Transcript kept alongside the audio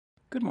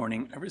Good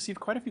morning. I received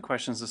quite a few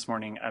questions this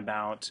morning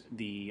about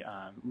the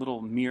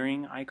little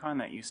mirroring icon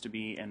that used to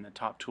be in the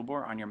top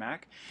toolbar on your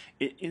Mac.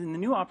 In the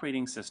new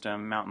operating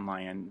system, Mountain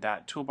Lion,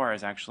 that toolbar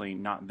is actually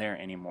not there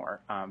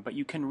anymore, but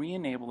you can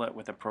re-enable it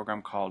with a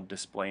program called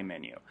Display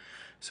Menu.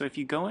 So if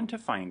you go into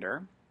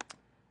Finder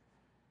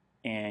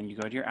and you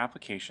go to your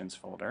Applications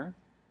folder,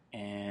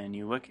 and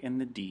you look in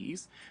the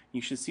Ds, you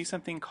should see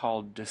something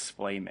called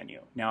Display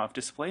Menu. Now, if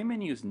Display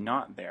Menu is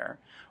not there,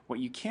 what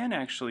you can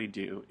actually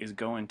do is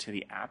go into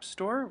the App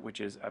Store,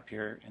 which is up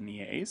here in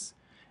the A's,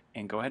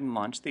 and go ahead and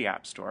launch the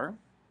App Store.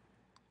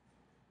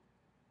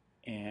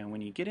 And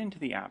when you get into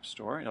the App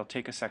Store, it'll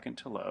take a second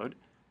to load,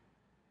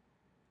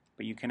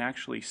 but you can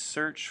actually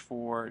search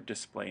for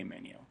Display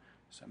Menu.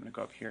 So I'm going to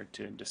go up here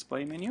to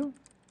Display Menu.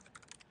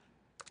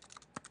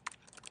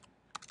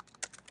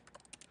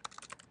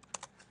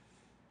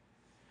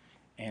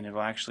 And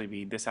it'll actually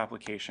be this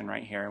application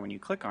right here. When you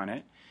click on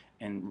it,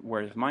 and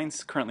whereas mine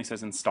currently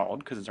says installed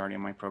because it's already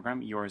in my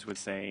program, yours would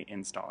say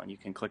install, and you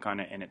can click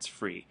on it and it's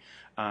free.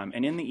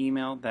 And in the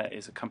email that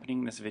is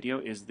accompanying this video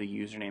is the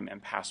username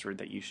and password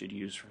that you should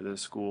use for the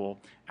school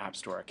App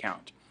Store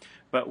account.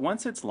 But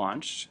once it's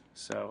launched,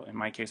 so in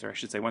my case, or I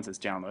should say once it's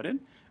downloaded,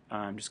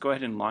 just go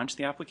ahead and launch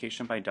the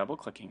application by double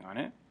clicking on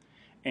it.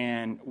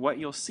 And what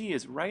you'll see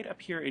is right up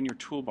here in your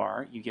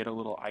toolbar, you get a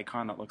little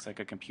icon that looks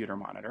like a computer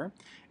monitor,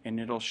 and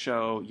it'll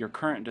show your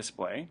current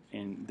display,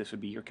 and this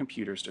would be your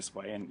computer's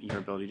display and your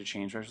ability to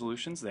change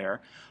resolutions there,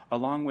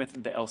 along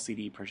with the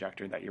LCD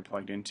projector that you're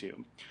plugged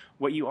into.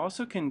 What you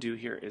also can do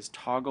here is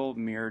toggle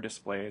mirror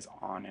displays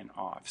on and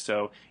off.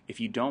 So if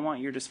you don't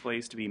want your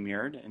displays to be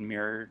mirrored, and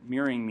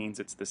mirroring means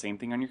it's the same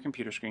thing on your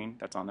computer screen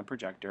that's on the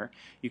projector,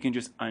 you can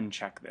just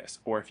uncheck this.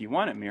 Or if you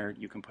want it mirrored,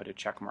 you can put a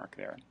check mark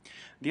there.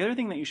 The other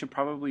thing that you should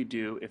probably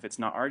do, if it's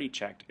not already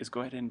checked, is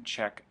go ahead and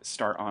check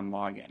Start on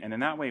Login. And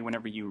then that way,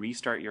 whenever you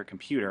restart your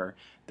computer,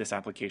 this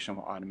application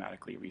will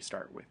automatically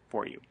restart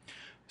for you.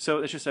 So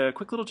it's just a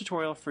quick little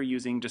tutorial for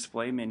using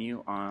Display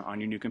Menu on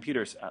your new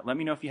computers. Let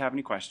me know if you have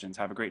any questions.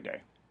 Have a great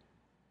day.